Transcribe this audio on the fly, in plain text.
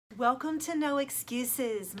Welcome to No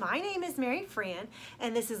Excuses. My name is Mary Fran,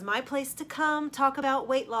 and this is my place to come talk about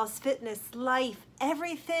weight loss, fitness, life,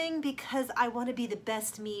 everything, because I want to be the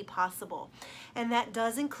best me possible. And that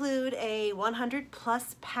does include a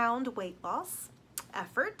 100+ pound weight loss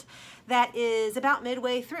effort that is about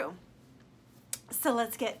midway through. So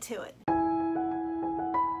let's get to it.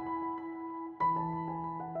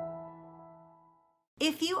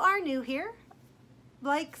 If you are new here,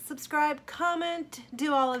 like, subscribe, comment,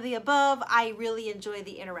 do all of the above. I really enjoy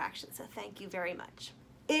the interaction, so thank you very much.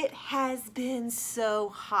 It has been so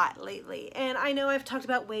hot lately, and I know I've talked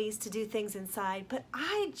about ways to do things inside, but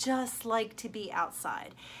I just like to be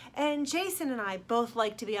outside. And Jason and I both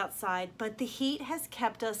like to be outside, but the heat has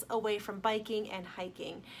kept us away from biking and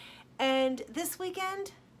hiking. And this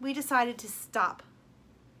weekend, we decided to stop.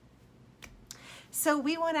 So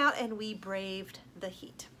we went out and we braved the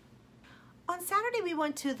heat. On Saturday, we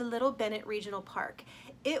went to the Little Bennett Regional Park.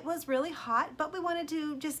 It was really hot, but we wanted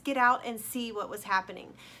to just get out and see what was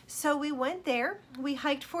happening. So we went there. We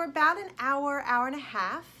hiked for about an hour, hour and a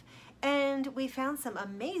half, and we found some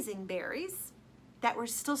amazing berries that were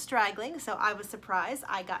still straggling, so I was surprised.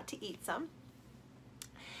 I got to eat some.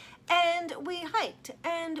 And we hiked,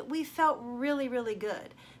 and we felt really, really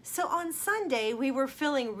good. So on Sunday, we were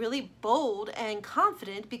feeling really bold and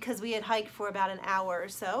confident because we had hiked for about an hour or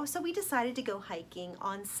so. So we decided to go hiking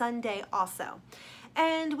on Sunday also.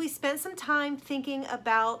 And we spent some time thinking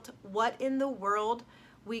about what in the world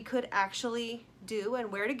we could actually do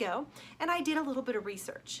and where to go. And I did a little bit of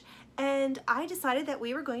research. And I decided that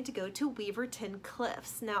we were going to go to Weverton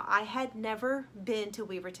Cliffs. Now, I had never been to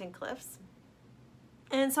Weverton Cliffs.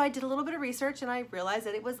 And so I did a little bit of research and I realized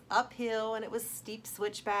that it was uphill and it was steep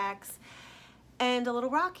switchbacks and a little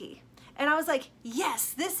rocky. And I was like,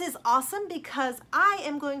 yes, this is awesome because I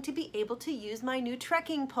am going to be able to use my new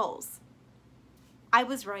trekking poles. I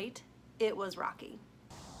was right, it was rocky.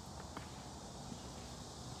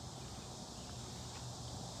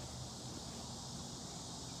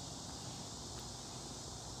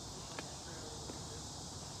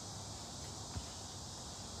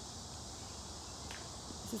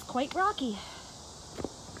 This is quite rocky.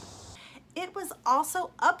 It was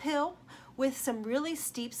also uphill with some really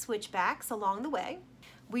steep switchbacks along the way.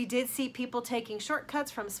 We did see people taking shortcuts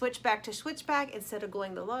from switchback to switchback instead of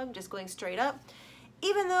going the lug, just going straight up,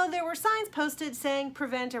 even though there were signs posted saying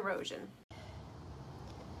prevent erosion.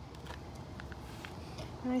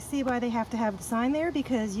 And I see why they have to have the sign there,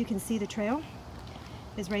 because you can see the trail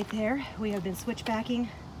is right there. We have been switchbacking,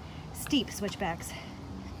 steep switchbacks.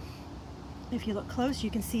 If you look close,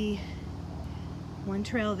 you can see one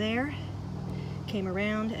trail there, came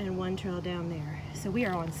around, and one trail down there. So we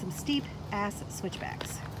are on some steep ass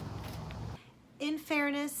switchbacks. In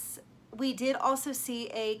fairness, we did also see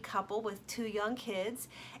a couple with 2 young kids,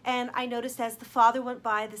 and I noticed as the father went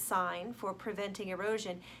by the sign for preventing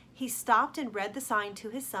erosion, he stopped and read the sign to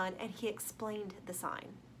his son, and he explained the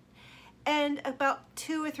sign. And about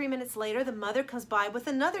 2 or 3 minutes later, the mother comes by with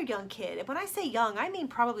another young kid. And when I say young, I mean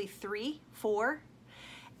probably 3, 4.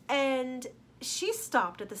 And she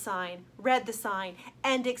stopped at the sign, read the sign,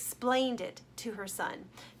 and explained it to her son.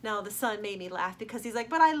 Now, the son made me laugh because he's like,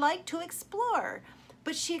 but I like to explore.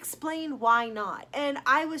 But she explained why not. And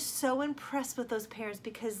I was so impressed with those parents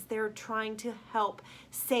because they're trying to help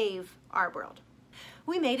save our world.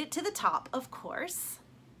 We made it to the top, of course.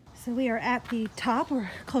 So we are at the top,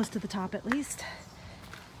 or close to the top at least.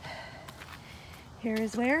 Here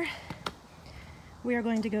is where we are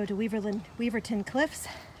going to go to Weverton Cliffs,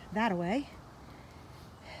 that away.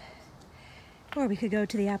 Or we could go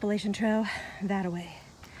to the Appalachian Trail, that away.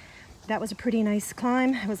 That was a pretty nice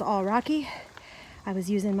climb. It was all rocky. I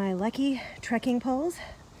was using my Lucky trekking poles.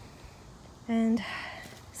 And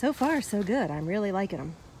so far, so good. I'm really liking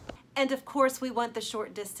them. And of course, we went the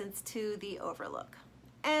short distance to the overlook.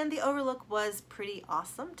 And the overlook was pretty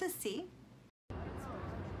awesome to see.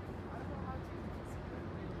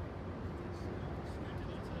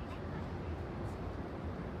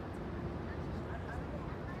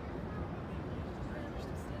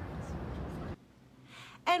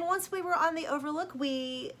 And once we were on the overlook,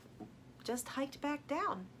 we just hiked back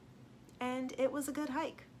down. And it was a good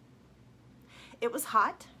hike. It was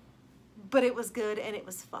hot, but it was good and it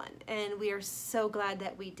was fun. And we are so glad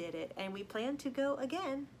that we did it. And we plan to go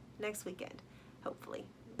again next weekend, hopefully.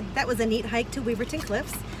 That was a neat hike to Weverton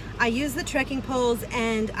Cliffs. I used the trekking poles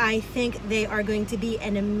and I think they are going to be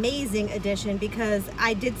an amazing addition because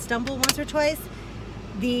I did stumble once or twice.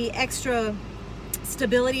 The extra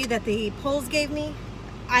stability that the poles gave me,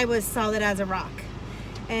 I was solid as a rock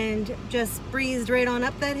and just breezed right on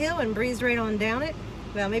up that hill and breezed right on down it.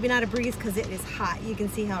 Well, maybe not a breeze because it is hot. You can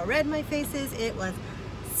see how red my face is. It was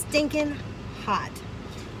stinking hot.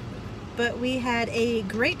 But we had a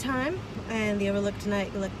great time, and the overlook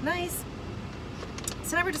tonight looked nice.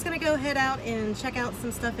 So now we're just gonna go head out and check out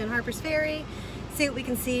some stuff in Harper's Ferry, see what we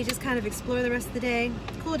can see, just kind of explore the rest of the day,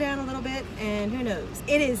 cool down a little bit, and who knows.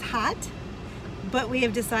 It is hot, but we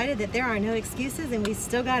have decided that there are no excuses, and we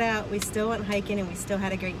still got out, we still went hiking, and we still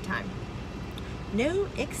had a great time. No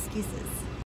excuses.